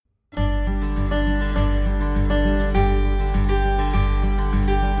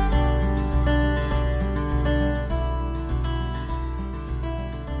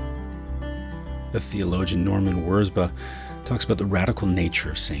theologian Norman Wurzba talks about the radical nature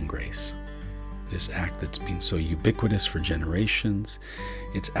of saying grace. This act that's been so ubiquitous for generations,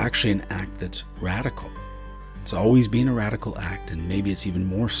 it's actually an act that's radical. It's always been a radical act, and maybe it's even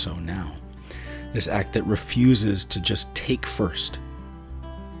more so now. This act that refuses to just take first.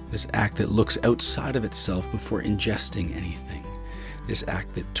 This act that looks outside of itself before ingesting anything. This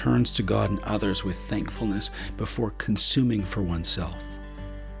act that turns to God and others with thankfulness before consuming for oneself.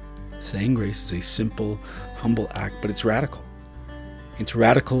 Saying grace is a simple, humble act, but it's radical. It's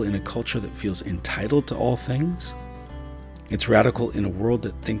radical in a culture that feels entitled to all things. It's radical in a world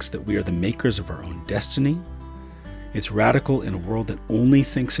that thinks that we are the makers of our own destiny. It's radical in a world that only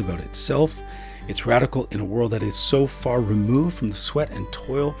thinks about itself. It's radical in a world that is so far removed from the sweat and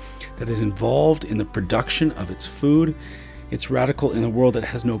toil that is involved in the production of its food. It's radical in a world that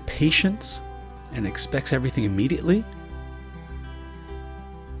has no patience and expects everything immediately.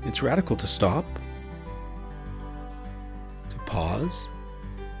 It's radical to stop, to pause,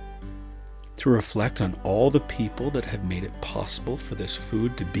 to reflect on all the people that have made it possible for this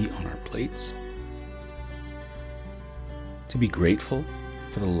food to be on our plates, to be grateful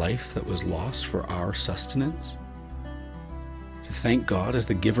for the life that was lost for our sustenance, to thank God as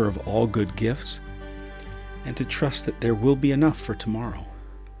the giver of all good gifts, and to trust that there will be enough for tomorrow.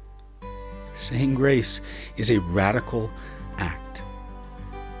 Saying grace is a radical act.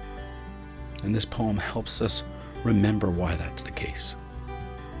 And this poem helps us remember why that's the case.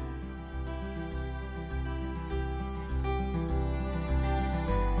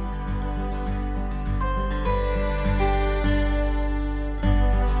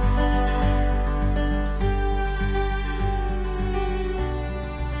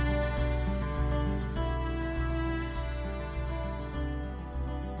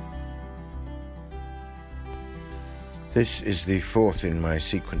 This is the fourth in my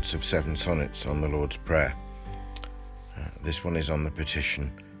sequence of 7 sonnets on the Lord's Prayer. This one is on the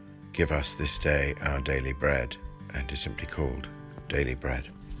petition, "Give us this day our daily bread," and is simply called Daily Bread.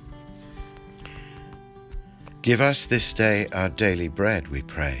 Give us this day our daily bread, we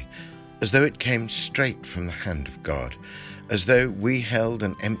pray, as though it came straight from the hand of God, as though we held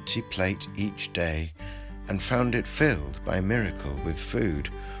an empty plate each day and found it filled by miracle with food.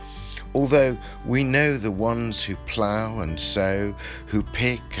 Although we know the ones who plough and sow, who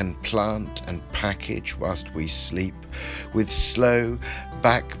pick and plant and package whilst we sleep, with slow,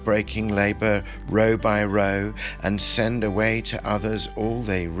 back-breaking labour, row by row, and send away to others all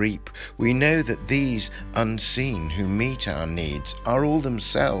they reap, we know that these unseen who meet our needs are all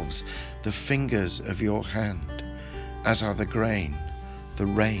themselves the fingers of your hand, as are the grain, the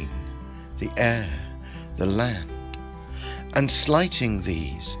rain, the air, the land. And slighting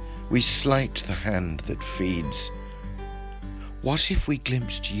these, we slight the hand that feeds. What if we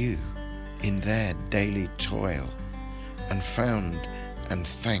glimpsed you in their daily toil, and found and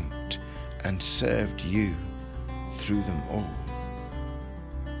thanked and served you through them all?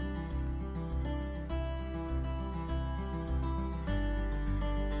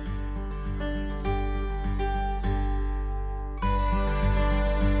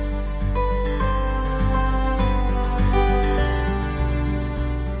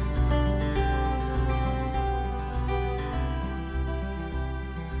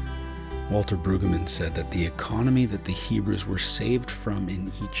 Walter Brueggemann said that the economy that the Hebrews were saved from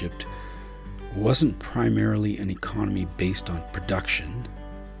in Egypt wasn't primarily an economy based on production.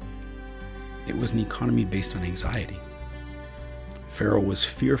 It was an economy based on anxiety. Pharaoh was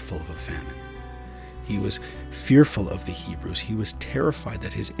fearful of a famine. He was fearful of the Hebrews. He was terrified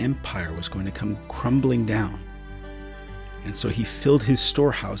that his empire was going to come crumbling down. And so he filled his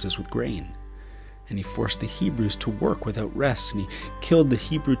storehouses with grain. And he forced the Hebrews to work without rest, and he killed the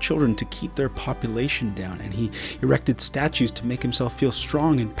Hebrew children to keep their population down, and he erected statues to make himself feel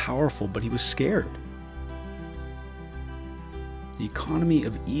strong and powerful, but he was scared. The economy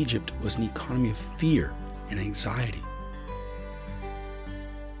of Egypt was an economy of fear and anxiety.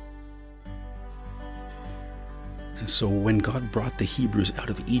 And so when God brought the Hebrews out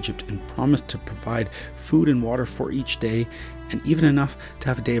of Egypt and promised to provide food and water for each day, and even enough to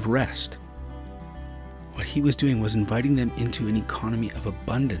have a day of rest, what he was doing was inviting them into an economy of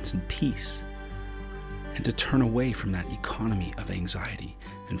abundance and peace, and to turn away from that economy of anxiety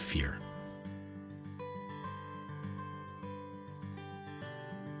and fear.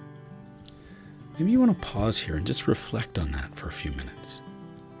 Maybe you want to pause here and just reflect on that for a few minutes.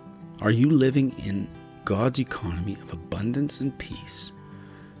 Are you living in God's economy of abundance and peace?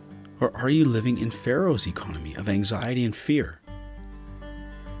 Or are you living in Pharaoh's economy of anxiety and fear?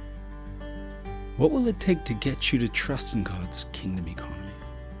 What will it take to get you to trust in God's kingdom economy?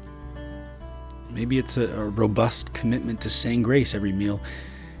 Maybe it's a robust commitment to saying grace every meal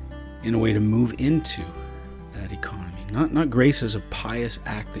in a way to move into that economy. Not grace as a pious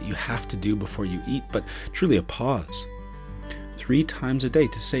act that you have to do before you eat, but truly a pause 3 times a day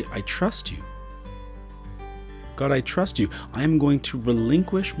to say, I trust you. God, I trust you. I am going to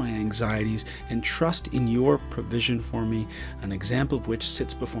relinquish my anxieties and trust in your provision for me, an example of which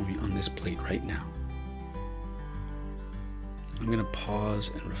sits before me on this plate right now. I'm going to pause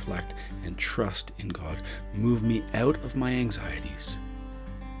and reflect and trust in God. Move me out of my anxieties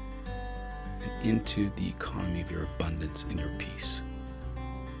and into the economy of your abundance and your peace.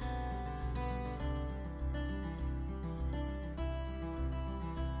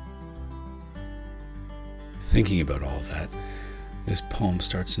 Thinking about all that, this poem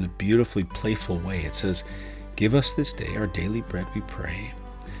starts in a beautifully playful way. It says, "Give us this day our daily bread, we pray,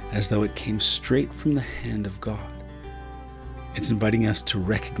 as though it came straight from the hand of God." It's inviting us to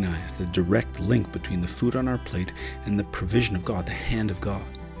recognize the direct link between the food on our plate and the provision of God, the hand of God.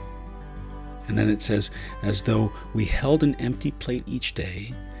 And then it says, as though we held an empty plate each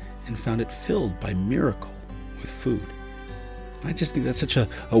day and found it filled by miracle with food. I just think that's such a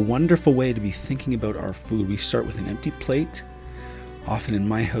wonderful way to be thinking about our food. We start with an empty plate. Often in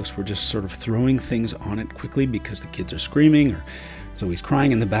my house, we're just sort of throwing things on it quickly because the kids are screaming or Zoe's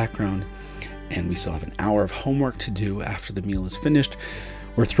crying in the background, and we still have an hour of homework to do after the meal is finished.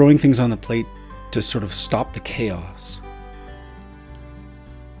 We're throwing things on the plate to sort of stop the chaos.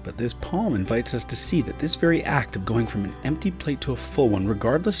 But this poem invites us to see that this very act of going from an empty plate to a full one,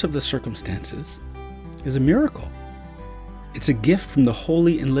 regardless of the circumstances, is a miracle. It's a gift from the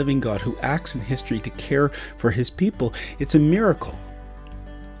holy and living God who acts in history to care for his people. It's a miracle.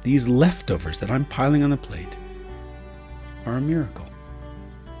 These leftovers that I'm piling on the plate are a miracle.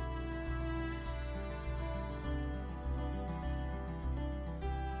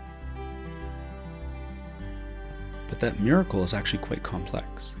 But that miracle is actually quite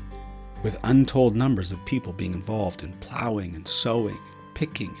complex, with untold numbers of people being involved in plowing and sowing,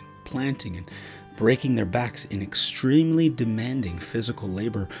 picking and planting and breaking their backs in extremely demanding physical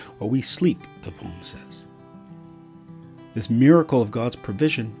labor while we sleep, the poem says. This miracle of God's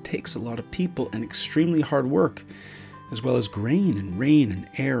provision takes a lot of people and extremely hard work, as well as grain and rain and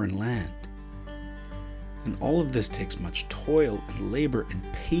air and land. And all of this takes much toil and labor and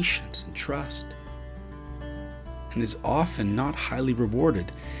patience and trust, and is often not highly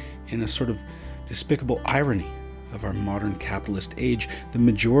rewarded. In a sort of despicable irony of our modern capitalist age, the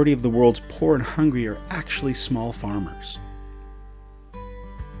majority of the world's poor and hungry are actually small farmers.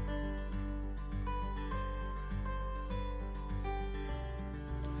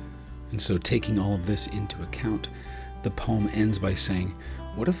 And so, taking all of this into account, the poem ends by saying,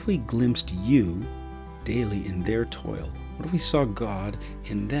 what if we glimpsed you daily in their toil? What if we saw God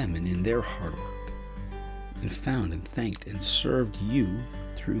in them and in their hard work, and found and thanked and served you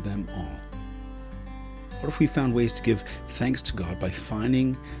through them all? What if we found ways to give thanks to God by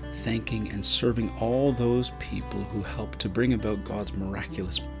finding, thanking, and serving all those people who help to bring about God's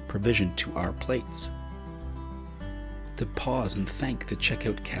miraculous provision to our plates? To pause and thank the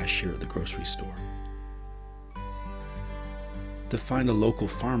checkout cashier at the grocery store. To find a local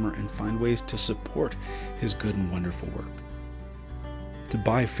farmer and find ways to support his good and wonderful work. To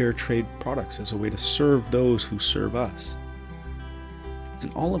buy fair trade products as a way to serve those who serve us.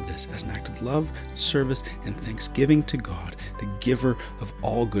 And all of this as an act of love, service, and thanksgiving to God, the giver of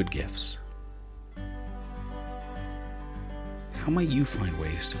all good gifts. How might you find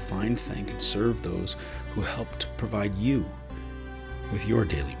ways to find, thank, and serve those who help to provide you with your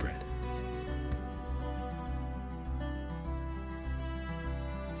daily bread?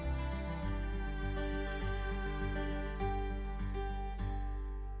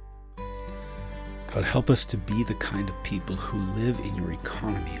 God, help us to be the kind of people who live in your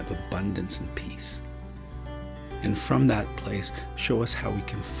economy of abundance and peace. And from that place, show us how we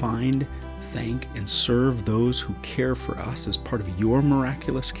can find, thank, and serve those who care for us as part of your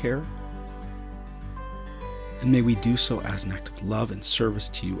miraculous care. And may we do so as an act of love and service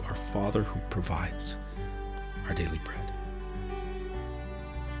to you, our Father who provides our daily bread.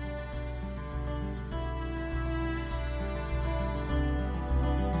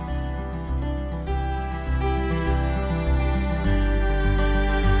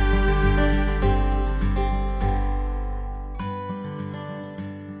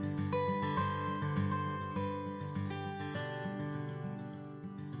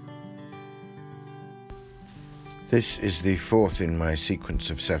 This is the fourth in my sequence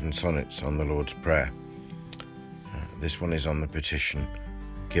of 7 sonnets on the Lord's Prayer. This one is on the petition,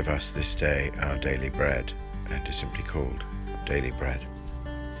 "Give us this day our daily bread," and is simply called Daily Bread.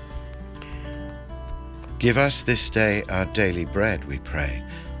 Give us this day our daily bread, we pray,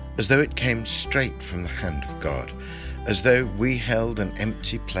 as though it came straight from the hand of God, as though we held an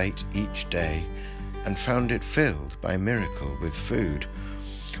empty plate each day and found it filled by miracle with food.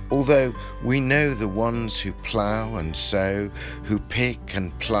 Although we know the ones who plough and sow, who pick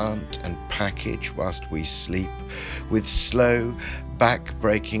and plant and package whilst we sleep, with slow,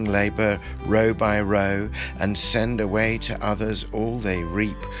 back-breaking labour, row by row, and send away to others all they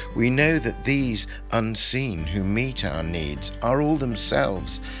reap, we know that these unseen who meet our needs are all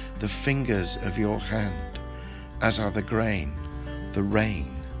themselves the fingers of your hand, as are the grain, the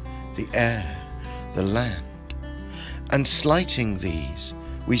rain, the air, the land. And slighting these,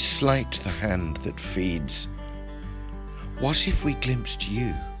 we slight the hand that feeds. What if we glimpsed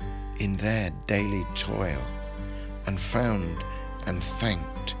you in their daily toil, and found and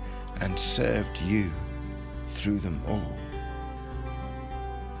thanked and served you through them all?